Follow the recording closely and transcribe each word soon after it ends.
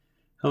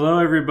Hello,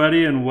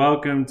 everybody, and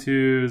welcome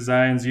to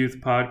Zion's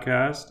Youth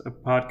Podcast, a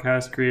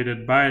podcast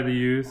created by the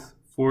youth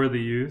for the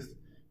youth.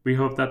 We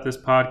hope that this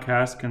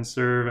podcast can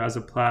serve as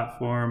a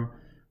platform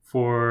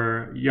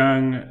for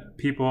young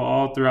people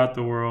all throughout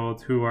the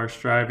world who are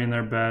striving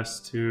their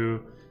best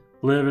to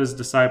live as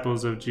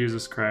disciples of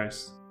Jesus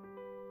Christ.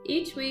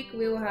 Each week,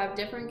 we will have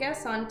different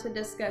guests on to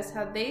discuss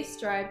how they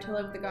strive to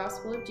live the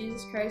gospel of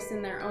Jesus Christ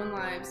in their own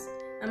lives,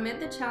 amid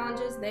the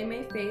challenges they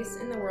may face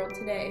in the world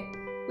today.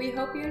 We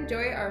hope you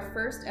enjoy our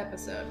first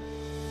episode.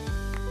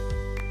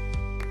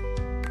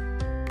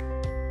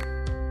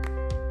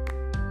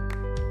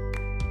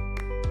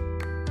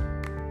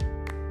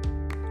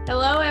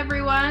 Hello,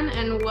 everyone,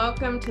 and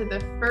welcome to the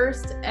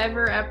first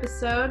ever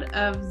episode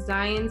of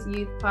Zion's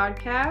Youth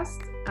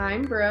Podcast.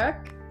 I'm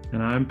Brooke.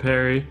 And I'm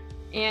Perry.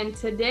 And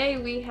today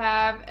we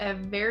have a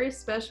very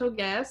special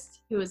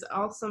guest who is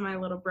also my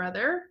little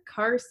brother,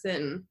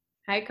 Carsen.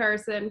 Hi,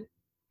 Carsen.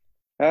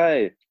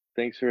 Hi,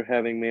 thanks for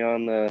having me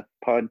on the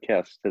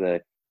podcast today.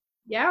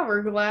 Yeah,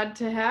 we're glad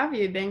to have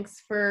you.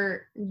 Thanks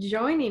for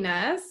joining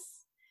us.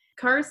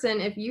 Carsen,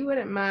 if you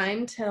wouldn't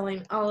mind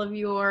telling all of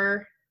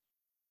your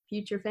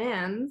future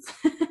fans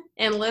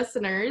and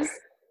listeners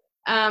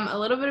a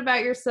little bit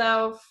about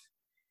yourself,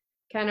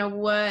 kind of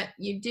what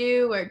you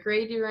do, what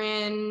grade you're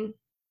in,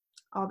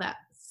 all that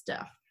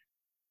stuff.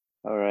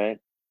 All right.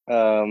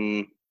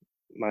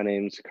 My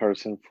name's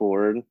Carsen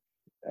Ford.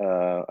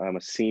 I'm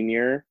a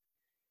senior.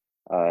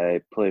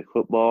 I play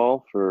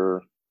football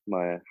for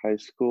my high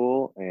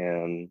school,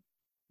 and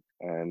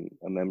I'm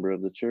a member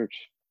of the church.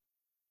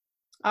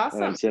 Awesome.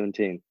 And I'm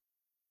 17.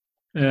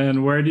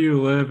 And where do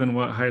you live and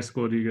what high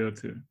school do you go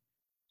to?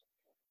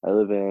 I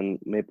live in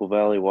Maple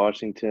Valley,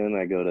 Washington.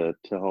 I go to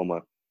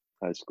Tahoma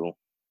High School.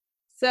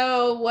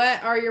 So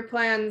what are your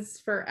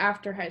plans for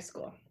after high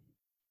school?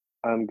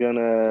 I'm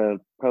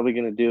probably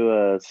gonna do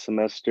a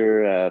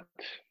semester at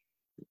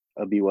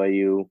a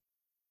BYU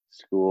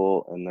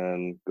school and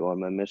then go on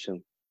my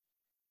mission.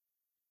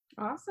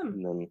 Awesome.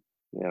 And then,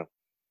 yeah.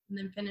 And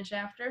then finish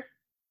after?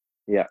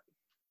 Yeah.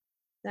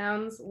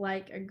 Sounds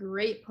like a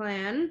great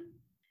plan.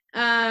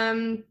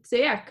 So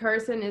yeah,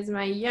 Carsen is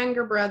my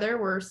younger brother.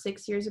 We're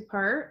 6 years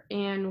apart,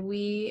 and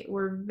we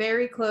were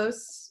very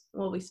close.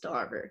 Well, we still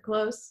are very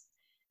close.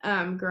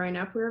 Growing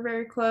up, we were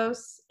very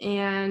close,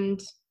 and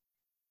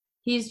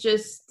he's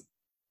just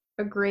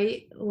a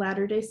great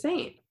Latter-day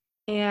Saint.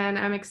 And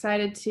I'm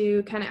excited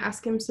to kind of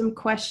ask him some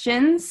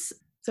questions.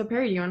 So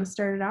Perry, do you want to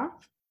start it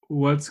off?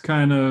 What's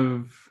kind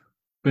of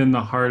been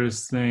the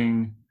hardest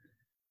thing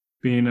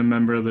being a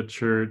member of the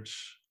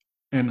church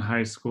in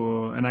high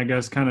school? And I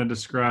guess kind of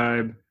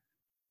describe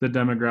the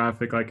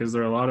demographic. Like, is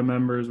there a lot of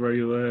members where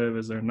you live?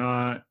 Is there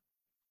not?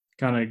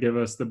 Kind of give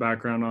us the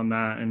background on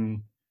that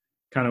and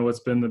kind of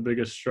what's been the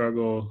biggest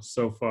struggle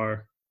so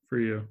far for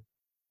you.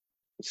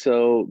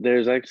 So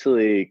there's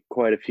actually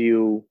quite a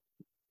few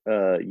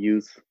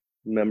youth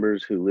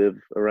members who live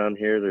around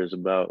here. There's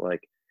about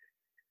like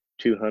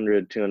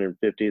 200,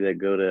 250 that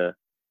go to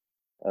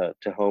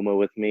Tahoma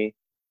with me.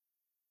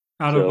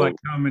 Out of like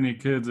how many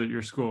kids at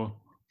your school?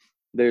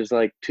 There's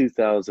like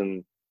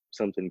 2,000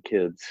 something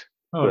kids.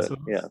 Oh, but, so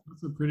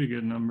that's a pretty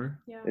good number.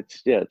 Yeah.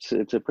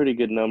 It's a pretty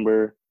good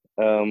number.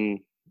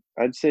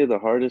 I'd say the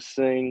hardest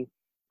thing,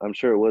 I'm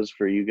sure it was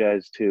for you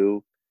guys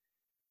too,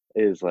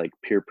 is like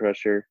peer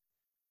pressure.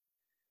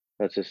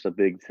 That's just a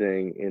big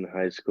thing in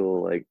high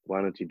school. Like,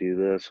 why don't you do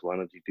this? Why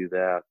don't you do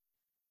that?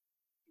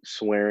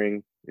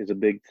 Swearing is a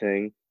big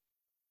thing.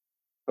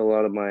 A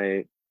lot of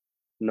my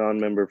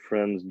non-member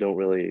friends don't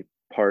really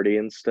party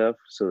and stuff,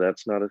 so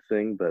that's not a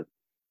thing, but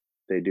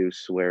they do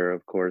swear,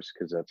 of course,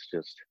 because that's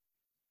just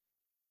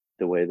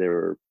the way they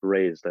were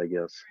raised, I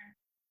guess.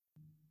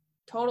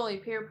 Totally.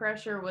 Peer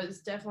pressure was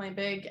definitely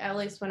big, at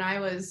least when I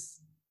was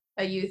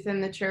a youth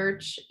in the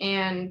church.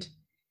 And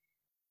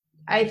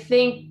I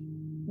think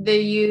the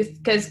youth,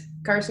 because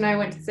Carsen and I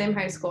went to the same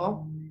high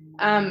school,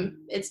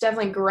 it's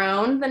definitely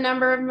grown the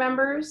number of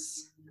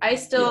members. I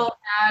still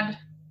had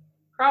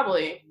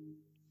probably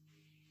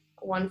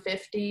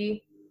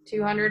 150,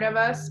 200 of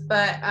us,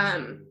 but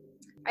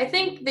I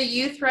think the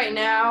youth right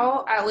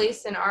now, at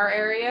least in our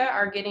area,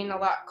 are getting a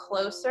lot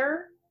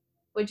closer.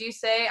 Would you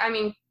say? I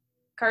mean,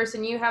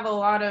 Carsen, you have a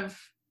lot of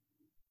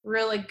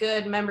really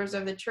good members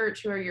of the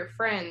church who are your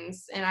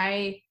friends, and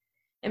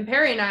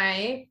Perry and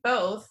I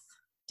both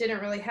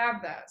didn't really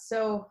have that.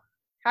 So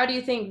how do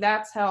you think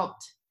that's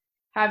helped,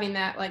 having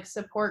that like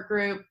support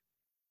group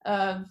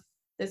of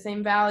the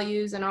same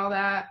values and all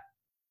that?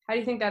 How do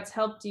you think that's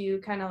helped you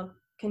kind of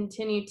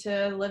continue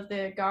to live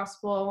the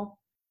gospel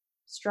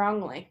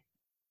strongly?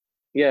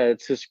 Yeah,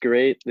 it's just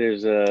great.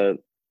 There's a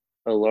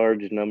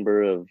large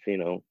number of,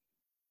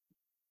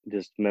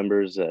 just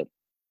members that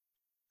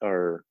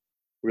are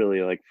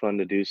really like fun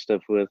to do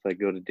stuff with. Like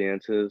go to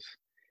dances.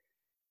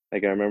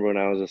 Like I remember when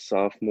I was a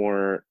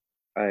sophomore,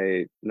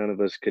 none of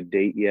us could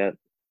date yet,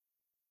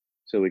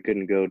 so we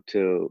couldn't go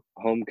to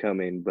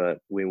homecoming, but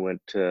we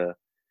went to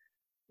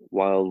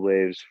Wild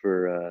Waves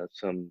for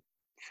some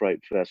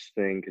Fright Fest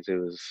thing because it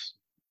was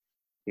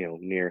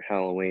near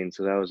Halloween.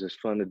 So that was just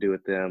fun to do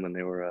with them, and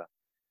they were a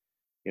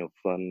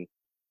fun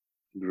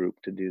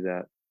group to do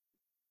that.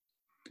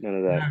 None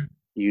of that Yeah.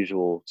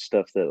 usual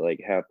stuff that like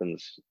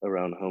happens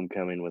around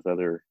homecoming with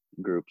other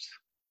groups.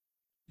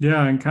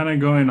 Yeah, and kind of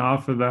going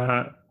off of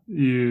that,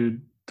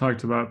 you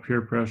talked about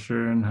peer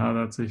pressure and how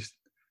that's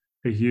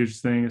a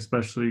huge thing,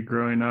 especially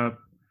growing up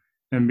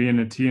and being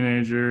a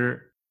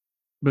teenager.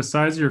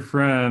 Besides your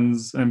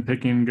friends and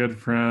picking good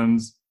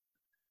friends,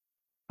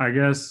 I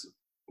guess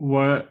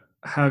what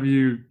have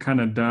you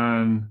kind of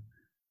done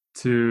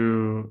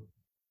to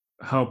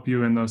help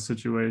you in those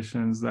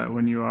situations that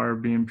when you are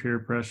being peer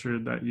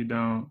pressured that you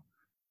don't,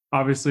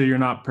 obviously you're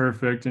not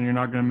perfect and you're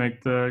not going to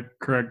make the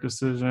correct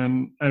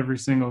decision every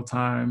single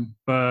time,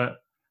 but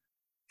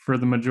for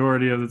the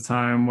majority of the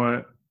time,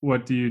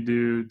 what do you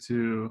do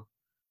to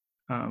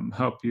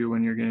help you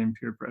when you're getting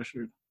peer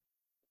pressured?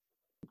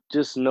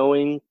 Just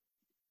knowing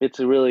it's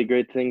a really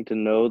great thing to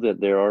know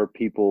that there are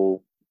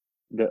people,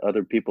 that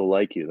other people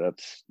like you.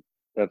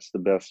 That's the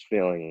best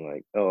feeling.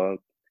 Like, oh,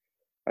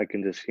 I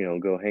can just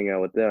go hang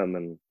out with them,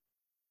 and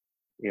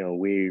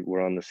we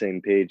were on the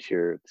same page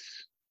here.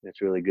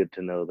 It's really good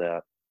to know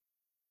that,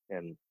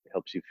 and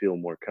helps you feel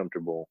more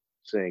comfortable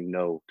saying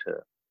no to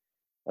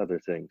other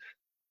things.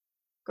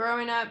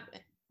 Growing up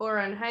or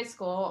in high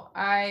school,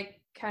 I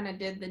kind of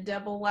did the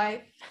double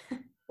life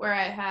where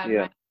I had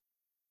Yeah,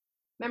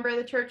 my member of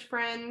the church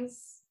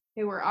friends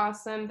who were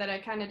awesome that I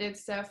kind of did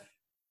stuff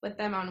with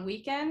them on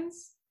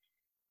weekends.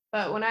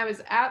 But when I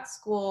was at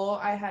school,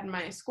 I had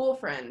my school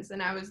friends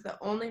and I was the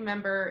only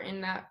member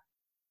in that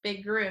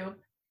big group.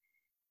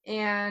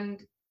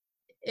 And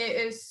it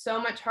is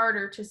so much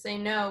harder to say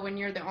no when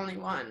you're the only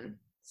one.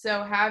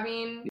 So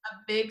having a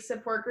big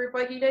support group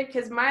like you did,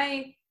 because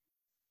my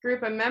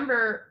group of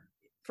member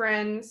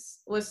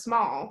friends was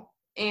small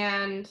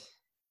and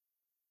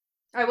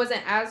I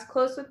wasn't as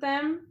close with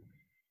them.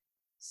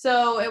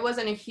 So it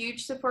wasn't a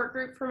huge support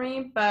group for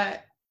me.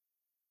 But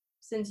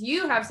since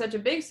you have such a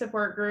big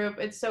support group,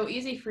 it's so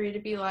easy for you to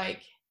be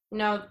like,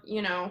 no,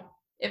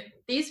 if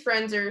these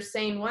friends are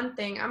saying one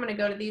thing, I'm going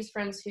to go to these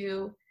friends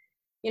who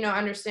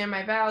understand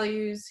my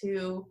values,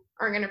 who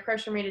aren't going to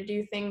pressure me to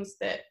do things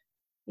that,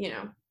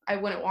 I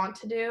wouldn't want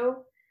to do.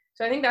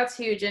 So I think that's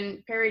huge.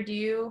 And Perry,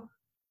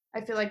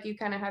 I feel like you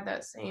kind of had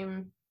that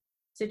same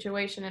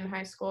situation in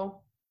high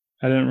school.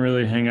 I didn't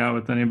really hang out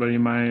with anybody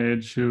my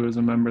age who was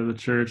a member of the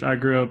church. I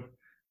grew up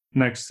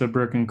next to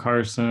Brooke and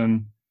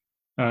Carsen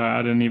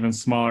at an even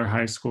smaller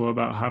high school,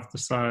 about half the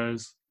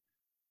size.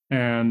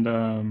 And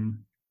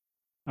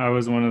I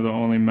was one of the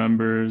only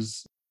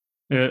members.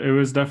 It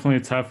was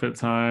definitely tough at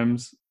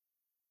times.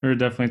 There were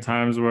definitely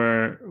times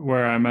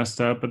where I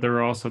messed up, but there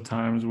were also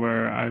times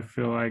where I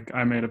feel like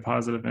I made a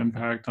positive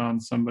impact on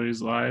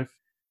somebody's life.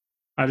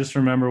 I just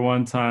remember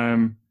one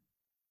time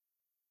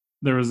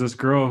there was this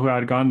girl who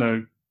I'd gone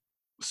to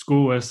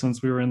school with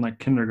since we were in like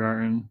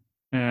kindergarten.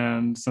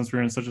 And since we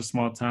were in such a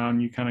small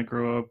town, you kind of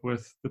grow up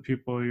with the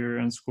people you're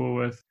in school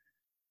with.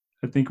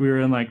 I think we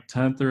were in like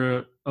 10th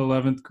or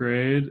 11th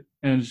grade,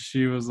 and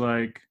she was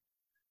like,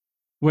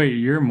 "Wait,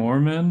 you're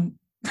Mormon?"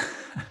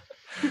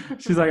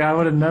 She's like, "I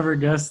would have never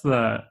guessed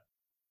that."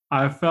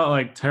 I felt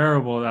like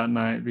terrible that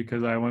night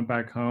because I went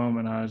back home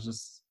and I was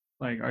just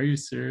like, "Are you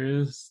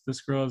serious?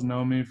 This girl has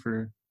known me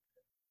for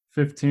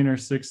 15 or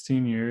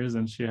 16 years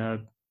and she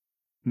had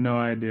no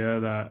idea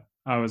that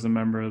I was a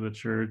member of the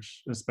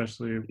church,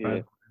 especially by the yeah.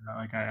 way that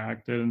like I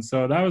acted." And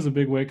so that was a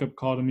big wake up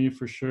call to me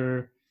for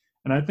sure.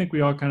 And I think we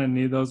all kind of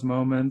need those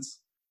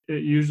moments.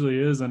 It usually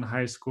is in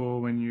high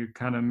school when you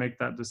kind of make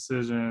that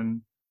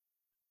decision,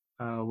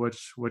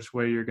 which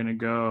way you're going to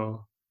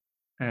go.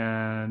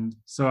 And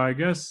so I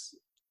guess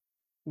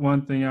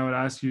one thing I would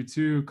ask you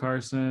too,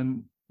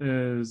 Carsen,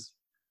 is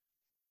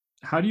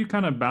how do you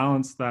kind of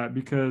balance that?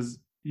 Because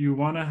you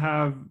want to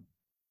have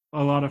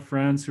a lot of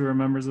friends who are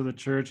members of the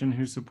church and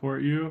who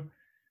support you,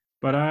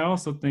 but I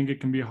also think it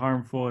can be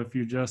harmful if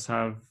you just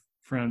have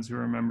friends who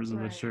are members of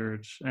the Right.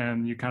 church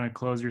and you kind of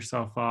close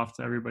yourself off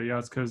to everybody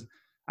else. Because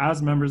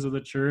as members of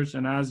the church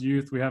and as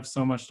youth, we have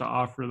so much to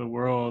offer the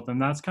world.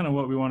 And that's kind of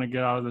what we want to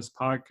get out of this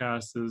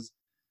podcast, is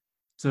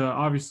to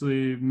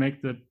obviously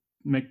make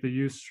the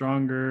youth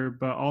stronger,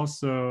 but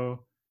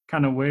also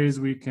kind of ways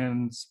we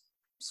can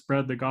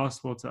spread the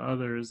gospel to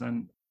others.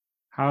 And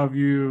how have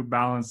you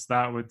balanced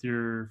that with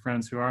your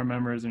friends who are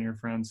members and your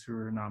friends who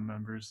are not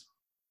members?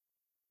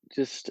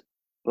 Just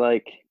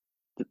like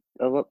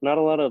not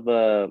a lot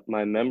of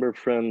my member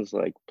friends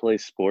like play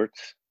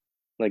sports.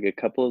 Like a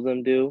couple of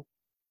them do.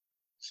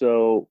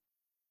 So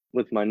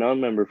with my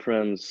non-member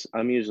friends,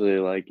 I'm usually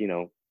like,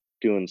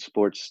 doing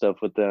sports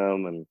stuff with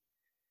them, and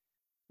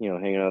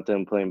hanging out with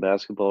them playing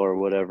basketball or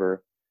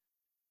whatever.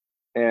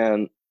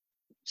 And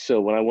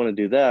so when I want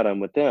to do that, I'm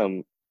with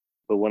them.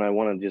 But when I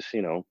want to just,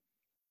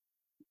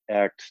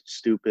 act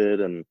stupid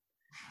and,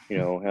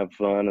 have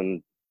fun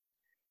and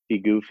be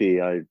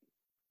goofy, I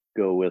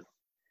go with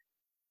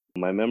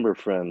my member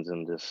friends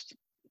and just,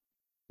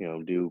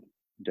 do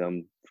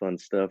dumb fun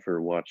stuff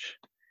or watch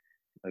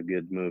a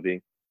good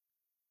movie.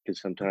 Because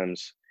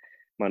sometimes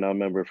my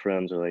non-member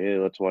friends are like, "Hey,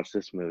 let's watch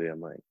this movie."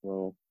 I'm like,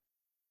 "Well,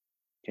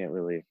 can't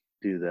really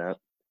do that."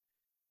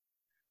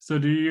 So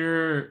do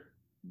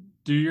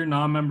your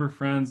non-member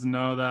friends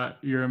know that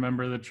you're a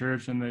member of the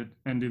church,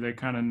 and do they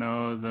kind of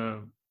know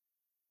the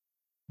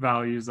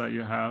values that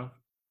you have?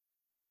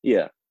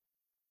 Yeah,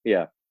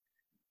 yeah.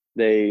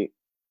 They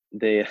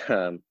they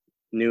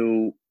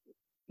knew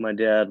my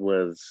dad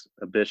was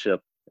a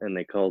bishop, and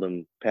they called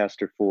him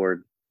Pastor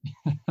Ford.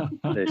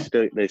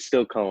 They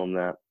still call him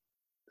that.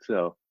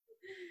 So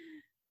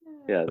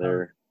yeah,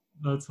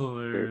 That's they're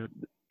hilarious.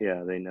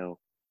 yeah, they know.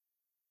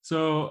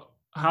 So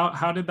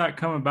how did that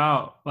come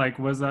about? Like,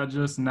 was that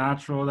just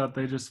natural that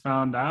they just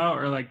found out,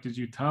 or like did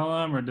you tell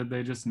them, or did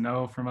they just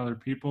know from other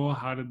people?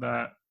 How did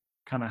that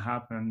kind of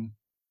happen?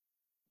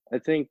 I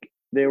think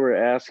they were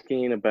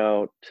asking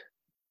about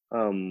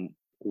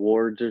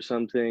wards or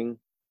something.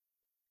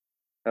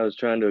 I was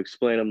trying to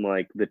explain them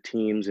like the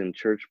teams in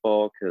church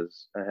ball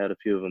because I had a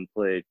few of them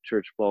play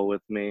church ball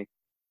with me.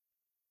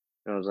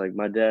 And I was like,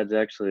 my dad's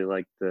actually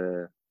like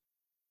the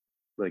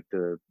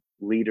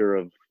leader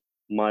of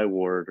my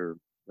ward or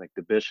like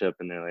the bishop,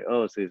 and they're like,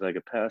 oh, so he's like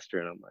a pastor,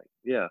 and I'm like,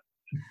 yeah,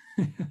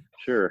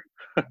 sure.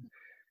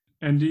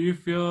 And do you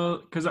feel,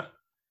 because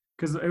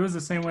it was the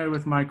same way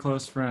with my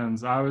close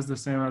friends. I was the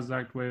same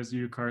exact way as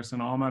you, Carson.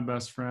 All my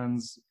best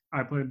friends,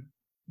 I played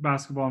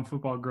basketball and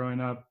football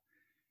growing up,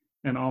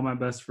 and all my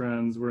best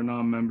friends were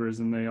non-members,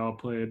 and they all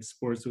played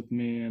sports with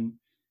me, and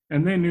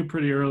they knew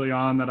pretty early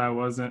on that I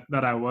was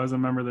a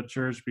member of the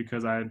church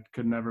because I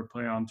could never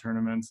play on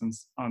tournaments and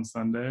on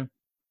Sunday.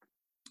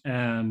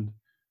 And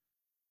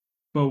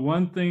but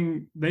one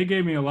thing, they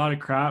gave me a lot of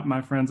crap.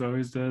 My friends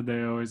always did.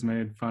 They always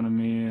made fun of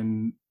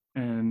me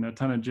and a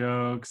ton of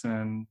jokes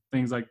and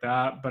things like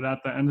that. But at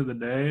the end of the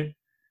day,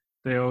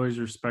 they always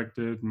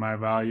respected my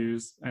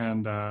values.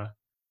 And I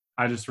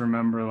just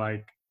remember,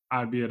 like,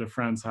 I'd be at a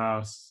friend's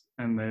house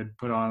and they'd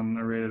put on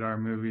a rated R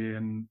movie,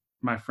 and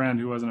my friend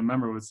who wasn't a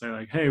member would say,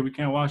 like, "Hey, we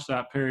can't watch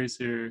that. Perry's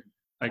here.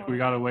 Like, we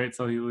gotta wait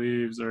till he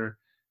leaves." Or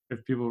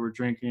if people were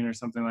drinking or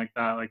something like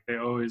that, like, they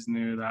always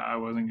knew that I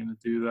wasn't gonna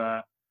do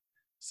that.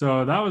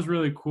 So that was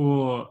really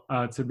cool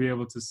to be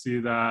able to see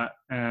that.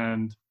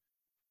 And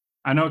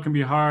I know it can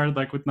be hard,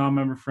 like with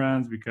non-member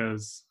friends,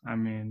 because I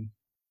mean,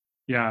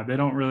 yeah, they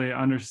don't really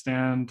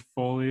understand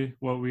fully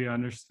what we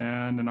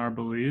understand and our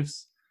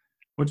beliefs,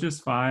 which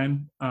is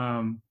fine.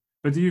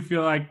 But do you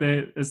feel like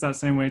it's that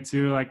same way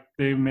too? Like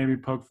they maybe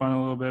poke fun a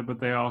little bit, but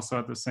they also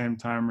at the same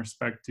time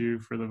respect you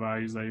for the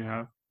values that you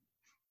have?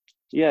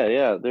 Yeah,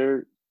 yeah.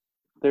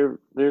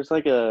 There's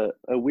like a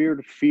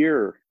weird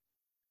fear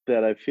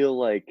that I feel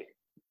like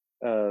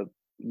uh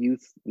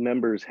youth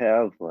members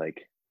have,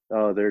 like,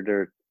 oh, they're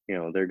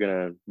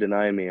gonna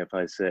deny me if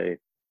I say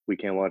we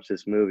can't watch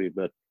this movie.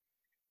 But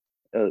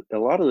a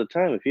lot of the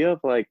time, if you have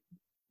like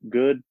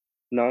good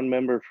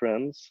non-member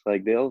friends,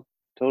 like they'll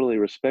totally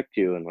respect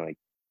you and like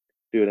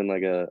do it in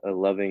like a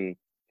loving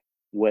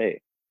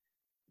way.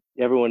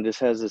 Everyone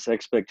just has this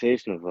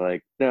expectation of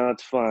like, no,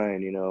 it's fine,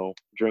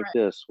 drink Right.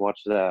 this,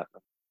 watch that.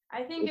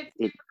 I think it, it's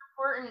it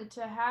super important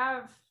to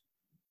have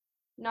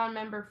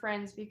non-member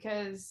friends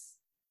because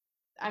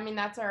I mean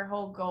that's our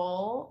whole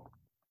goal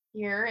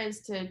here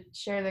is to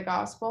share the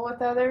gospel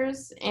with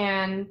others.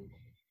 And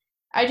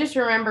I just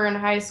remember in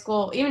high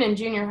school, even in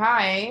junior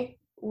high,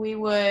 we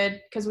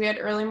would, because we had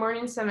early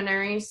morning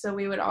seminary, so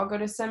we would all go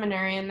to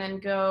seminary and then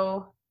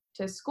go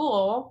to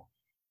school.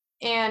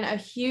 And a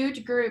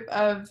huge group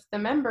of the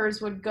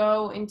members would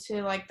go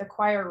into like the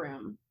choir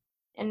room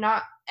and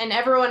not, and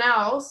everyone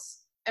else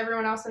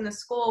in the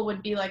school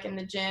would be like in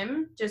the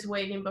gym, just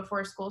waiting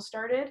before school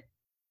started.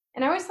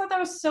 And I always thought that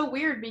was so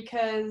weird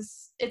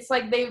because it's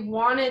like they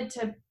wanted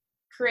to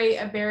create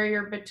a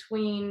barrier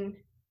between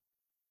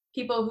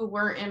people who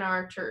weren't in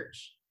our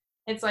church.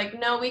 It's like,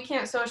 no, we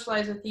can't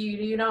socialize with you.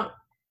 You don't,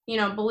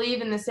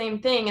 believe in the same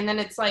thing. And then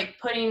it's like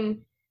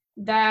putting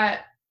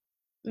that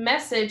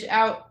message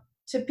out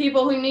to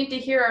people who need to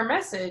hear our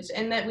message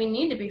and that we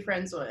need to be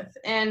friends with.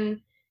 And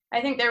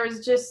I think there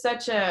was just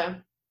such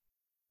a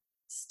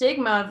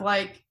stigma of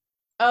like,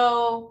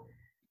 oh,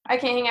 I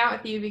can't hang out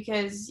with you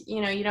because,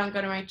 you don't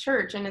go to my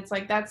church. And it's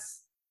like,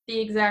 that's the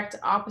exact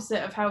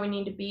opposite of how we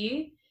need to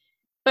be.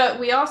 But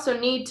we also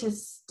need to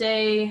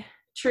stay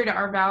true to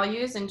our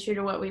values and true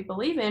to what we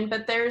believe in.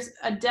 But there's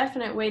a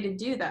definite way to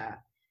do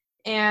that.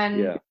 And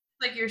yeah,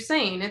 like you're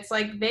saying, it's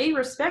like they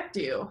respect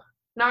you.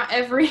 Not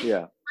every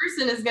yeah,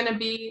 person is going to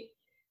be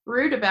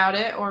rude about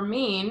it or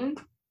mean.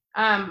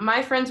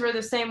 My friends were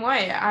the same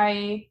way.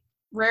 I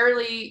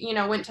rarely,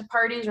 went to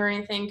parties or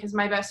anything because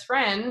my best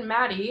friend,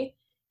 Maddie,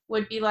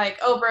 would be like,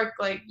 oh, Brooke,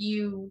 like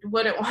you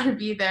wouldn't want to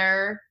be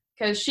there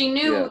because she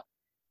knew yeah,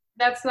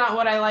 that's not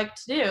what I like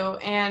to do.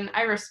 And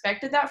I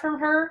respected that from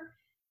her.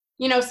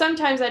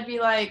 Sometimes I'd be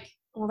like,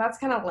 well, that's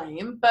kind of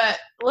lame. But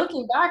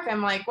looking back,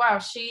 I'm like, wow,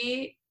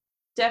 she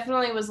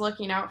definitely was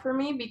looking out for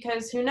me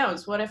because who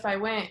knows? What if I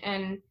went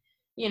and,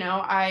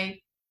 I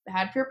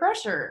had peer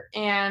pressure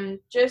and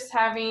just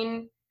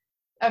having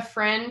a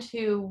friend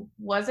who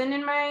wasn't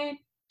in my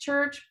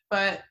church,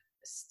 but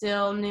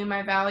still knew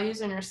my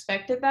values and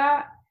respected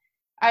that,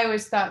 I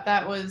always thought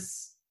that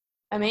was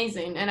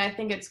amazing. And I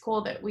think it's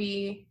cool that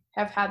we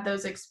have had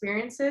those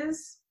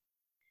experiences.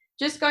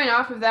 Just going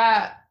off of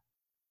that,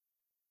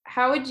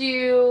 how do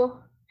you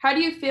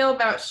feel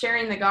about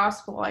sharing the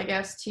gospel, I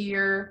guess, to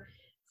your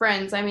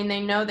friends? I mean,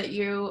 they know that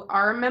you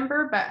are a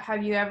member, but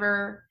have you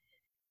ever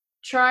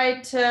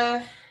tried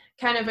to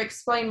kind of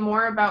explain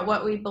more about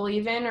what we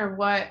believe in or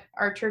what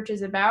our church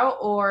is about?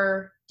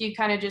 Or do you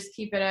kind of just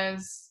keep it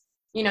as,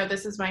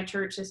 this is my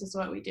church, this is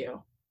what we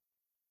do?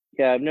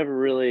 Yeah, I've never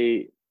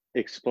really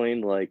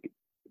explained like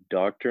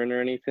doctrine or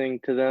anything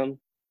to them,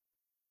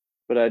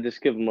 but I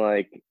just give them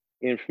like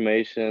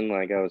information.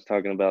 Like I was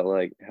talking about,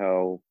 like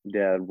how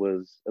dad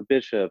was a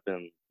bishop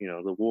and,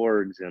 the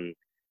wards, and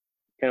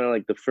kind of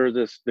like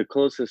the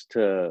closest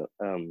to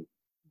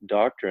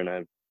doctrine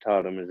I've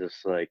taught them is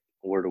just like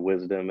word of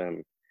wisdom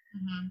and,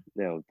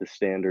 Mhm. the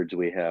standards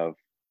we have.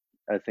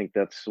 I think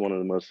that's one of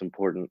the most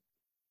important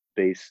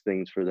base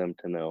things for them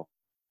to know.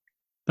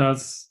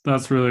 That's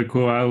really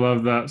cool. I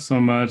love that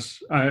so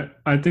much.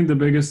 I think the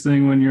biggest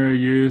thing when you're a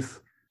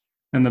youth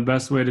and the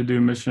best way to do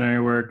missionary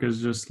work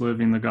is just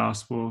living the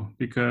gospel,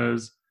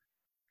 because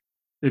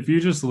if you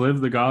just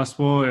live the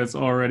gospel, it's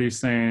already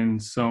saying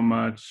so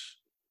much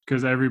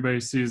because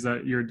everybody sees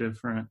that you're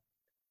different.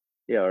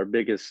 Yeah, our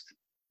biggest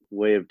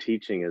way of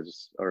teaching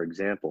is our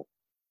example.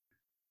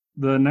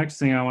 The next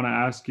thing I want to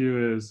ask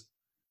you is,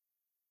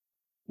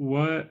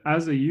 what,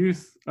 as a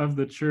youth of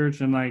the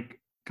church, and like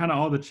kind of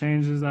all the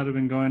changes that have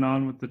been going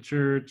on with the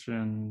church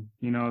and,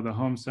 the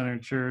home center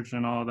church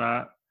and all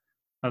that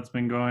that's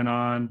been going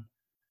on,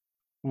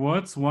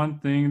 what's one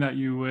thing that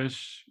you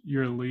wish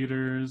your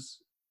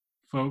leaders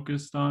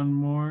focused on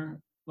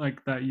more,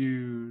 like that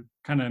you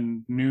kind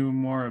of knew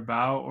more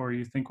about or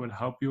you think would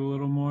help you a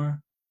little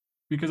more?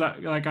 Because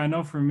I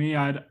know for me,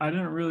 I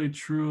didn't really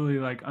truly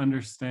like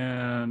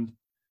understand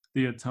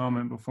the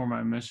atonement before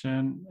my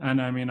mission.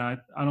 And I mean, I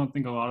don't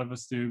think a lot of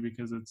us do,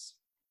 because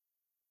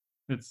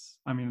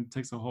I mean, it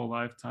takes a whole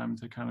lifetime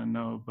to kind of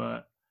know.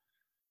 But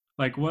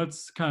like,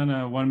 what's kind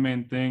of one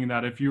main thing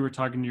that if you were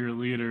talking to your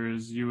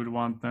leaders, you would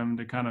want them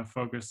to kind of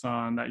focus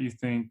on, that you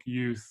think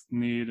youth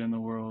need in the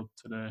world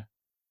today?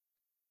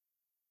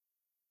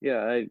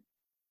 Yeah,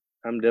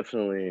 I'm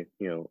definitely,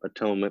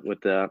 atonement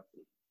with that.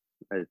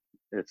 I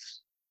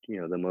It's,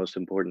 the most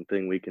important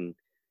thing we can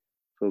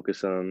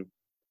focus on.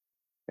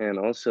 And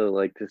also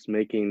like just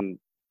making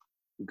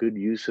good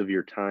use of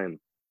your time.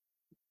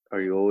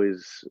 Are you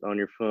always on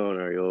your phone?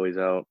 Are you always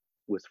out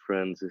with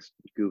friends just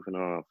goofing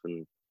off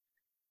and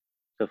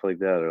stuff like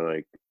that? Or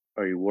like,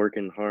 are you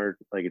working hard?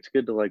 Like it's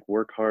good to like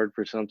work hard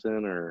for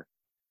something, or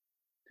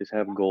just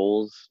have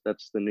goals.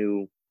 That's the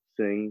new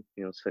thing,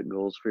 set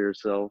goals for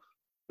yourself,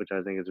 which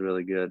I think is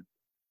really good.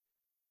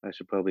 I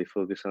should probably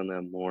focus on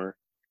that more.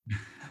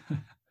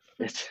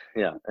 It's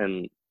yeah,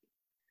 and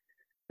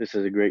this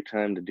is a great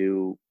time to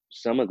do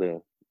some of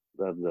the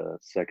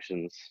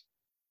sections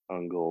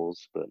on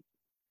goals, but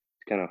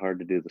it's kind of hard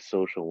to do the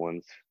social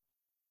ones.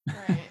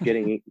 Right.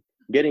 It's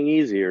getting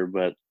easier,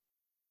 but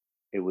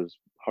it was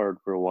hard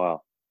for a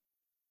while.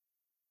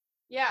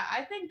 Yeah,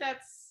 I think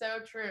that's so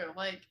true.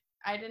 Like,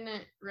 I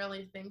didn't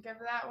really think of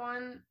that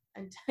one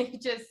until you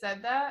just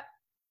said that.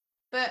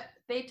 But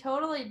they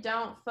totally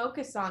don't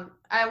focus on,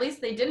 at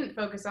least they didn't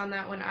focus on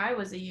that when I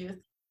was a youth.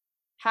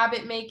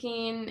 Habit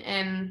making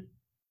and,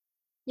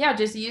 yeah,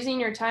 just using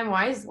your time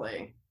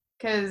wisely.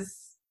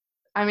 Because,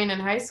 I mean, in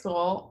high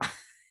school,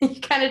 you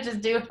kind of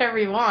just do whatever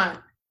you want.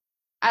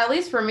 At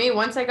least for me,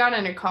 once I got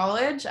into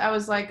college, I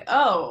was like,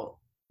 oh,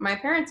 my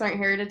parents aren't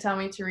here to tell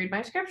me to read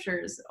my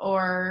scriptures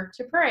or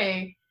to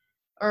pray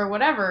or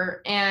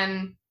whatever.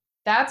 And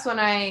that's when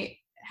I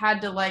had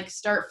to like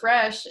start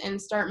fresh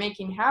and start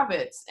making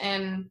habits.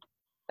 And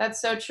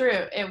that's so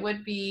true. It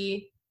would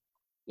be,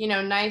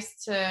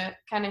 nice to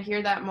kind of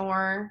hear that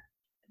more.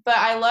 But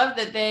I love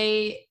that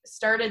they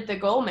started the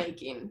goal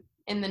making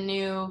in the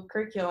new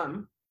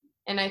curriculum.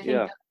 And I think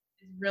Yeah, that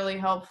is really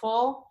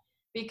helpful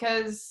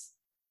because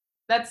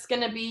that's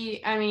going to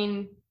be, I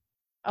mean,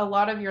 a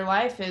lot of your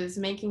life is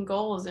making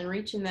goals and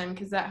reaching them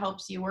because that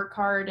helps you work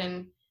hard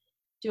and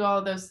do all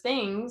of those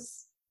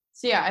things.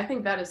 So yeah, I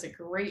think that is a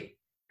great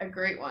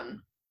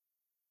one.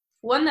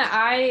 One that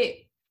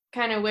I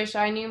kind of wish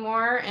I knew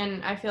more,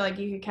 and I feel like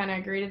you could kind of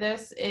agree to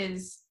this,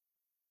 is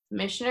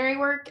missionary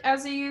work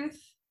as a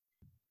youth.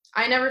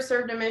 I never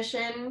served a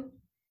mission,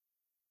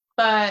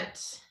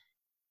 but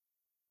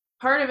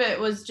part of it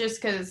was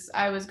just because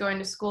I was going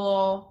to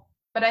school.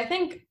 But I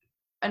think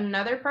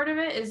another part of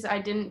it is I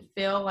didn't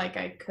feel like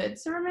I could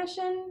serve a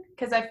mission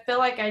because I feel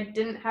like I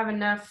didn't have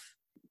enough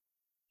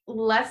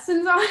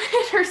lessons on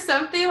it or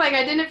something. Like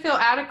I didn't feel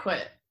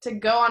adequate to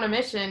go on a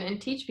mission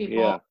and teach people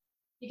yeah,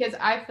 because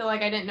I feel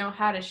like I didn't know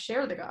how to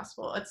share the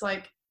gospel. It's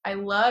like I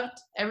loved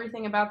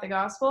everything about the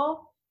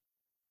gospel,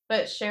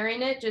 but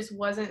sharing it just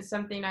wasn't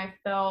something I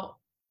felt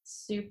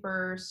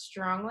super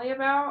strongly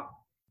about.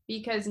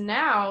 Because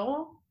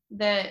now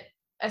that,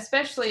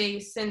 especially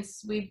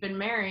since we've been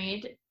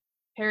married,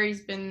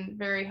 Perry's been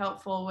very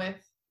helpful with,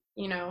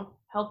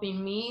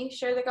 helping me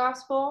share the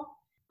gospel.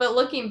 But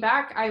looking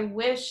back, I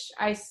wish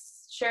I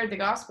shared the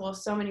gospel with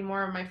so many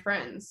more of my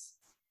friends,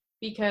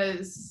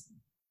 because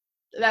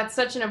that's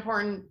such an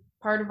important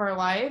part of our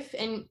life.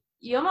 And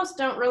you almost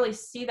don't really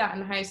see that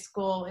in high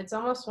school. It's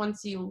almost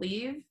once you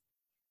leave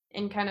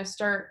and kind of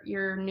start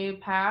your new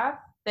path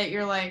that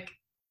you're like,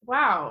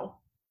 wow,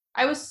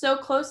 I was so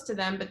close to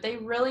them, but they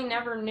really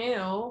never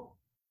knew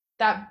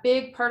that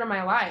big part of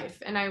my life.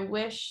 And I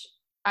wish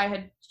I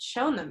had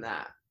shown them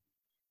that.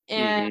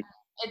 And Hmm.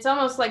 it's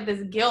almost like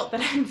this guilt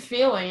that I'm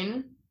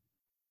feeling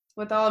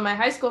with all of my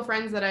high school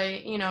friends that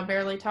I,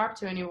 barely talk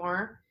to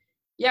anymore.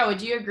 Yeah,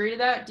 would you agree to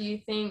that? Do you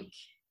think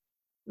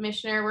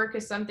missionary work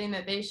is something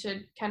that they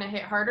should kind of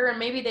hit harder? And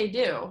maybe they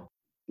do.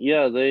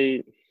 Yeah,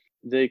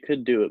 they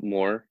could do it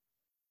more.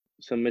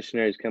 Some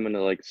missionaries come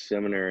into like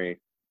seminary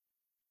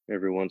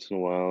every once in a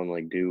while and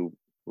like do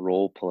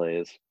role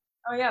plays,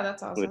 Oh, yeah,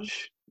 that's awesome.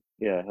 which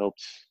yeah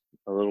helps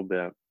a little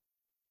bit.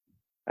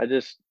 I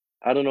just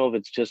I don't know if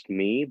it's just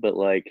me, but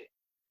like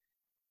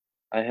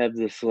I have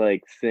this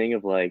like thing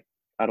of like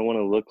I don't want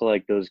to look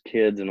like those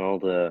kids in all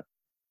the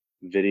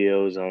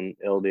videos on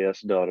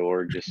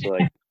LDS.org, just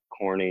like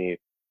corny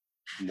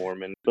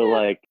Mormon. But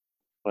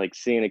like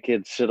seeing a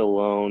kid sit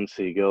alone,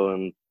 so you go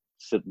and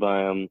sit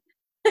by them.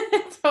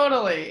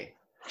 Totally.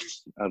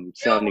 I'm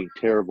sounding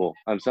terrible.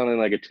 I'm sounding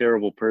like a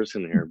terrible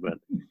person here, but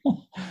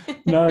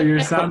No, you're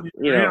sounding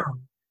you real.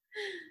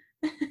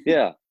 know,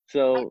 yeah.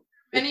 So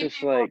it's Many just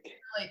people like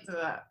relate to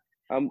that.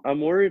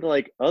 I'm worried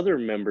like other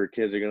member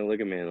kids are gonna look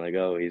at me and like,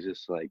 oh, he's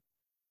just like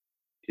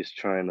just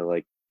trying to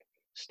like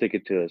stick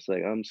it to us.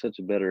 Like I'm such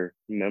a better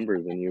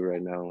member than you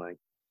right now. Like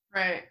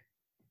Right.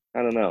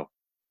 I don't know.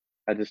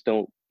 I just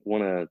don't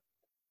want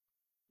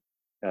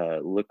to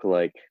look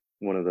like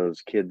one of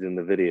those kids in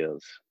the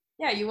videos.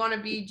 Yeah, you want to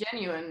be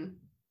genuine.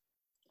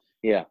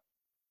 Yeah.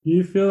 Do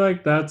you feel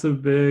like that's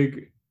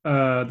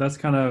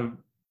kind of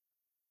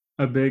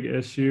a big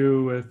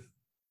issue with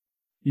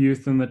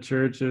youth in the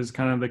church, is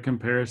kind of the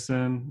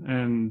comparison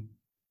and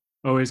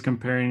always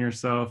comparing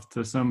yourself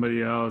to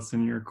somebody else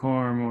in your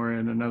quorum or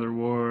in another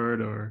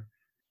ward? Or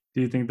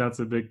do you think that's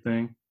a big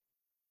thing?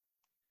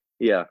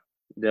 Yeah,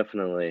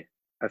 definitely.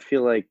 I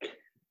feel like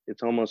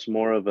it's almost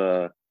more of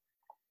a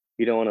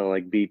you don't want to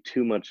like be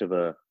too much of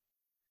a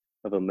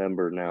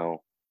member now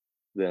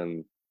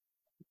than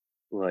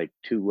like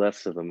too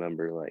less of a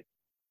member. Like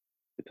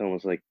it's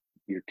almost like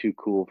you're too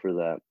cool for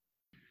that.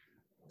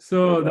 Like,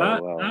 So oh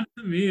that wow. that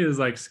to me is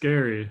like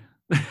scary.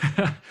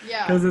 Yeah.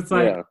 Because it's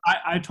like Yeah.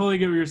 I totally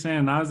get what you're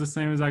saying. I was the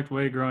same exact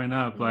way growing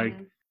up. Like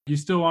Hmm. you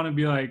still want to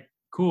be like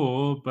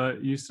cool,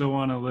 but you still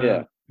want to live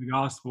Yeah. the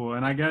gospel.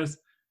 And I guess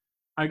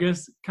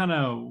kind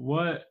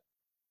of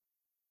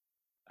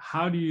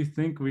how do you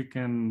think we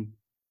can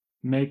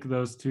make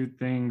those two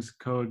things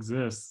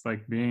coexist,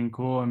 like being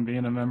cool and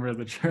being a member of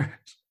the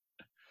church?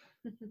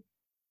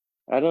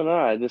 I don't know.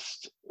 I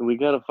just we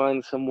got to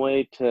find some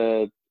way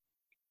to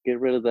get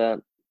rid of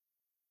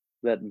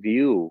that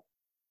view.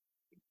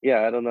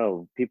 Yeah, I don't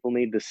know. People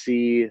need to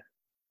see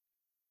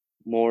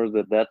more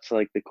that that's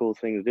like the cool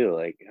thing to do,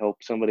 like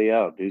help somebody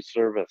out, do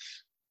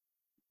service.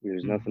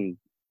 There's Mhm.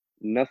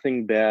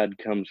 nothing bad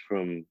comes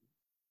from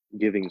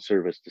giving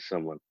service to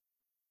someone.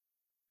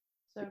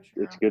 So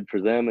It's true. good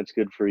for them, it's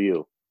good for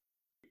you.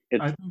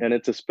 I think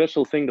It's a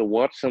special thing to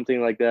watch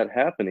something like that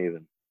happen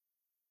even.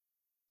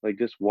 Like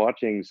just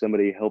watching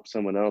somebody help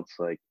someone else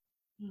like,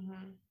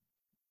 Hmm.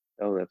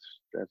 oh,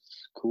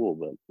 that's cool,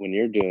 but when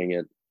you're doing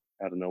it,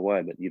 I don't know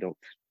why, but you don't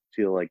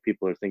feel like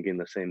people are thinking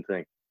the same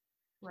thing.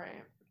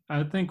 Right.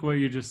 I think what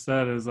you just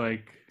said is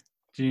like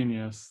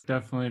genius.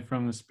 Definitely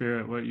from the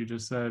spirit what you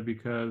just said,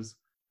 because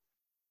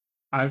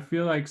I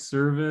feel like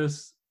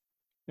service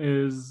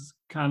is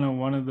kind of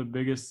one of the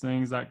biggest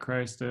things that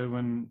Christ did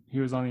when he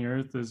was on the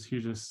earth, is he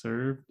just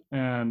served.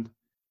 And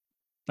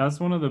that's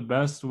one of the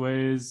best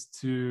ways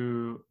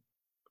to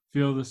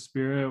feel the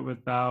spirit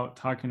without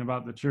talking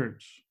about the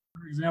church.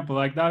 For example,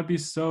 like that would be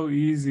so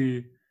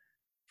easy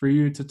for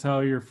you to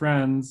tell your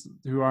friends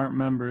who aren't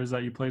members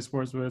that you play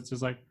sports with,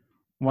 just like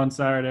one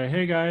Saturday,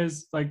 hey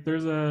guys, like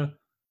there's a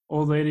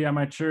old lady at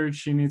my church,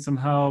 she needs some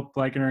help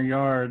like in her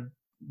yard,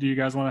 do you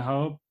guys want to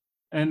help?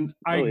 And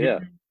I Oh yeah,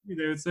 guarantee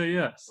they would say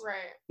yes.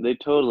 Right. they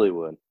totally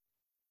would.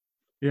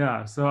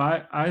 Yeah, so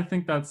I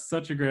think that's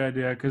such a great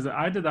idea, because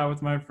I did that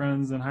with my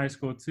friends in high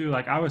school too.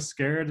 Like I was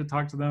scared to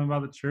talk to them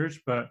about the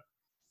church, but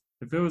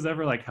if it was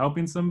ever like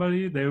helping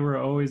somebody, they were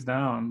always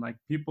down. Like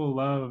people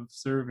love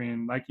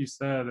serving, like you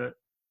said,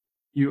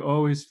 you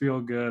always feel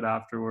good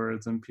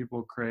afterwards, and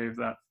people crave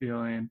that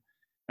feeling.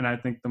 And I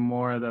think the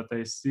more that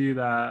they see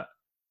that,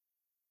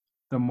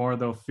 the more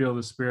they'll feel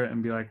the spirit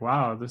and be like,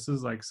 wow, this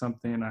is like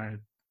something I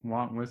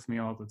want with me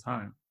all the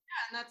time.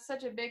 And that's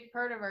such a big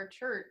part of our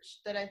church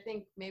that I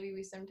think maybe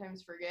we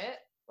sometimes forget.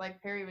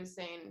 Like Perry was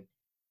saying,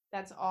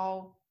 that's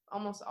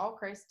almost all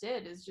Christ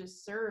did, is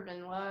just serve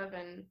and love.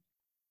 And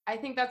I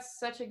think that's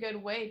such a good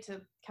way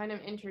to kind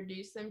of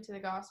introduce them to the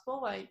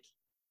gospel, like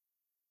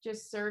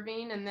just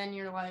serving. And then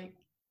you're like,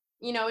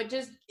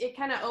 it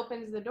kind of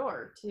opens the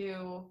door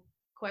to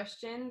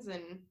questions.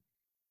 And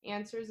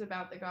answers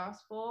about the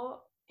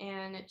gospel,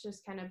 and it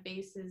just kind of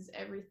bases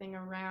everything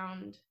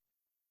around,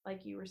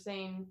 like you were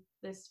saying,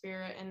 the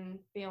spirit and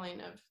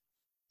feeling of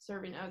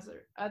serving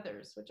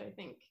others, which I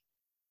think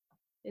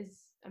is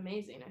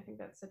amazing. I think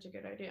that's such a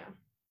good idea.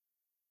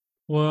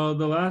 Well,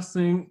 the last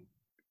thing,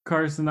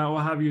 Carsen, that we'll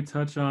have you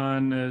touch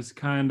on is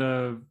kind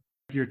of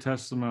your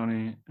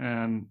testimony.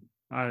 And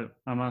I'm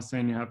not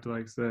saying you have to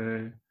like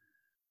say,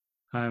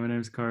 "Hi, my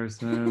name's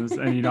Carsen,"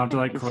 and you don't have to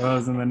like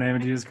close in the name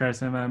of Jesus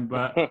Christ, amen.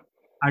 But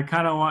I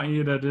kind of want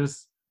you to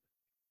just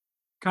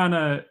kind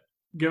of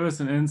give us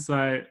an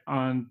insight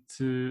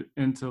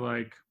into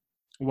like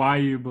why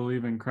you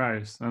believe in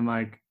Christ and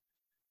like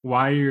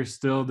why you're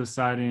still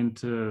deciding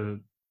to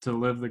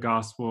live the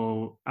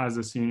gospel as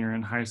a senior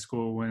in high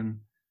school when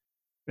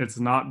it's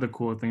not the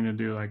cool thing to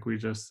do, like we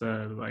just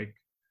said. Like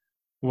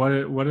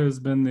what has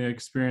been the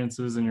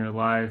experiences in your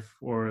life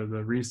or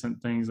the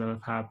recent things that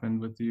have happened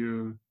with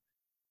you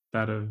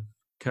that have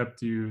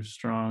kept you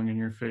strong in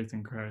your faith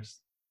in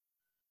Christ?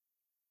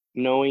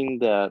 Knowing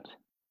that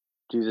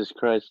Jesus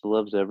Christ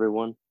loves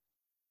everyone,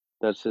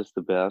 that's just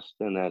the best,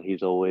 and that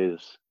he's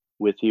always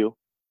with you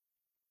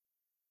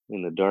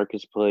in the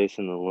darkest place,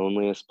 in the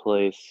loneliest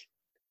place.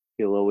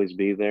 He'll always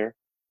be there.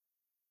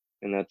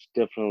 And that's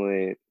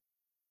definitely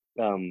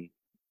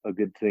a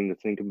good thing to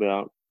think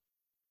about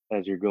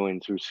as you're going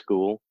through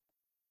school,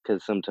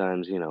 because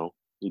sometimes, you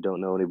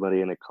don't know anybody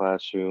in a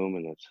classroom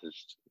and it's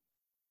just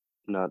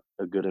not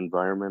a good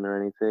environment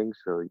or anything.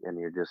 So, and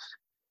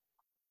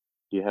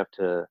you have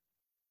to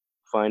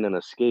find an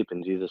escape,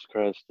 and Jesus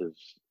Christ is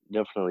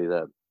definitely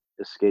that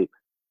escape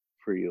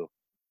for you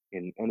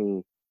in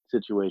any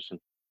situation.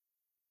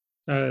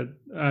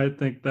 I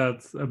think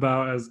that's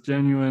about as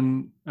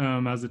genuine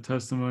as a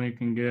testimony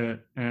can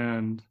get,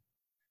 and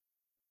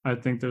I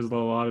think there's a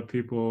lot of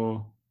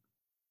people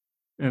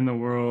in the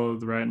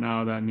world right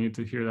now that need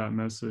to hear that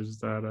message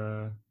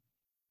that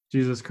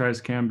Jesus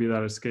Christ can be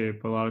that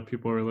escape. A lot of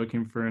people are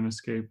looking for an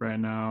escape right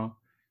now,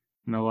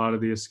 and a lot of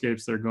the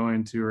escapes they're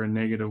going to are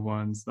negative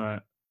ones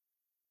that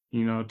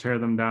tear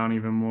them down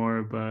even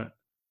more. But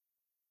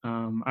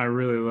I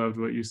really loved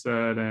what you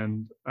said,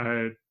 and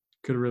I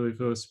could really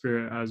feel the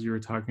spirit as you were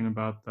talking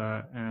about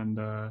that.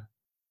 And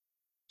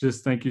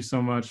just thank you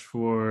so much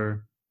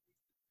for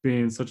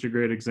being such a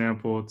great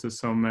example to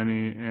so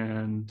many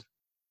and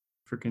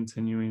for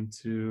continuing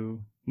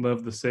to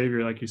love the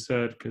Savior, like you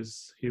said,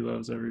 because he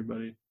loves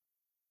everybody.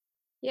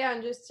 Yeah,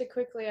 and just to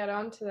quickly add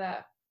on to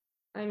that,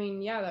 I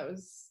mean, yeah, that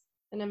was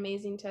an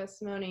amazing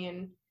testimony.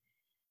 And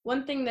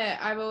one thing that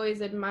I've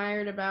always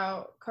admired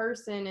about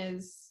Carsen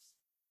is,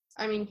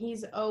 I mean,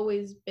 he's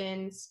always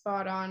been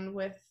spot on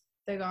with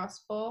the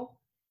gospel.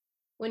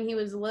 When he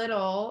was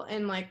little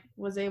and like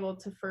was able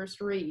to first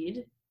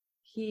read,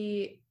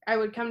 I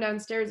would come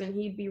downstairs and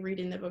he'd be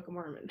reading the Book of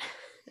Mormon.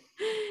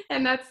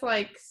 And that's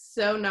like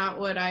so not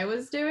what I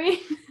was doing.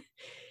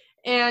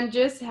 And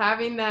just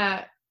having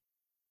that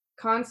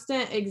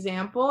constant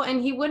example,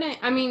 and he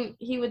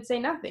would say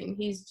nothing.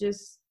 He's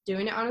just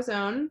doing it on his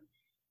own.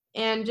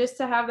 And just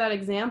to have that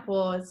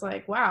example, it's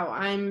like, wow,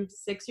 I'm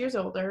 6 years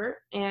older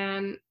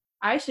and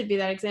I should be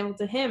that example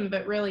to him,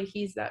 but really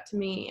he's that to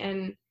me.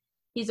 And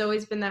he's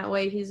always been that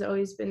way. He's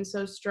always been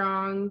so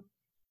strong.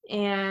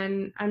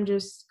 And I'm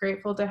just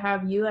grateful to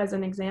have you as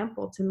an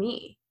example to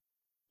me.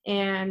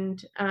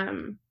 And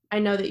I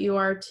know that you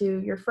are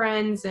to your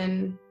friends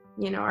and,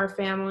 our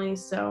family.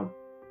 So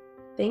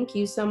thank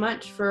you so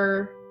much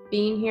for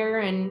being here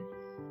and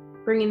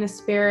bringing the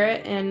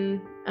spirit.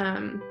 And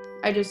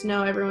I just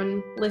know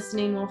everyone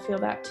listening will feel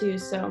that too.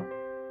 So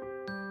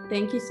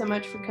thank you so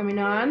much for coming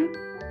on.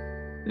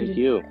 Thank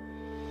you.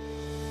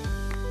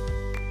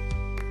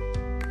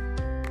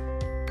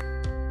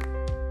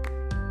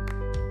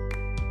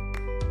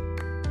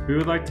 We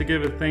would like to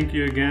give a thank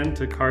you again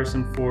to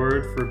Carsen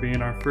Ford for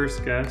being our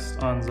first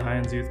guest on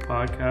Zion's Youth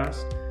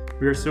Podcast.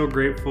 We are so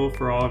grateful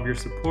for all of your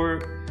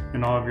support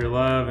and all of your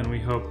love, and we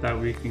hope that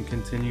we can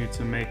continue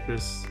to make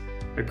this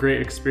a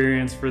great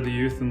experience for the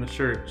youth in the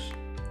church.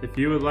 If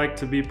you would like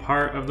to be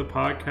part of the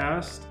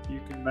podcast,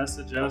 you can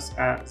message us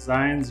at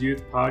Zion's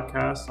Youth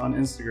Podcast on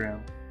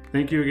Instagram.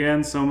 Thank you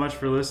again so much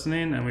for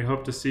listening, and we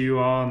hope to see you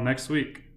all next week.